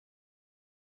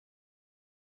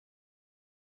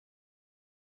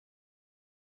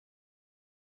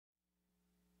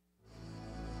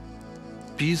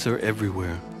Bees are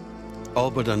everywhere,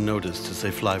 all but unnoticed as they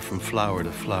fly from flower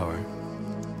to flower.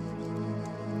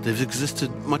 They've existed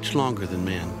much longer than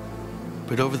man,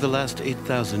 but over the last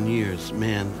 8,000 years,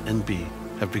 man and bee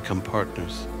have become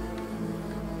partners.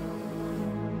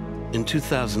 In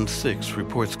 2006,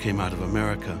 reports came out of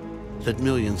America that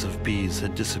millions of bees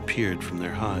had disappeared from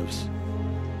their hives.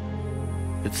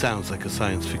 It sounds like a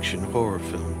science fiction horror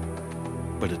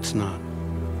film, but it's not.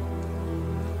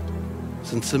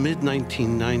 Since the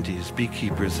mid-1990s,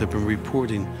 beekeepers have been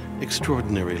reporting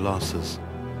extraordinary losses.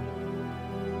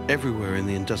 Everywhere in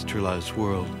the industrialized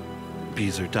world,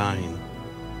 bees are dying,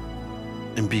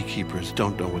 and beekeepers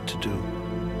don't know what to do.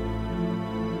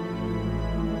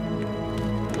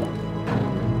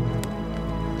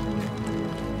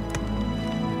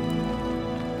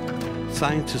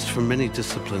 Scientists from many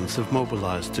disciplines have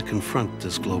mobilized to confront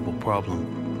this global problem.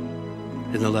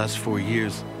 In the last 4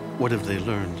 years, what have they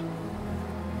learned?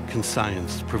 Can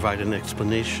science provide an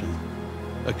explanation,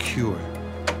 a cure,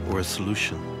 or a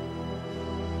solution?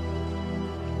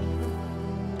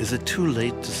 Is it too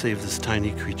late to save this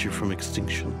tiny creature from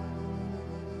extinction?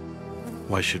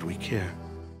 Why should we care?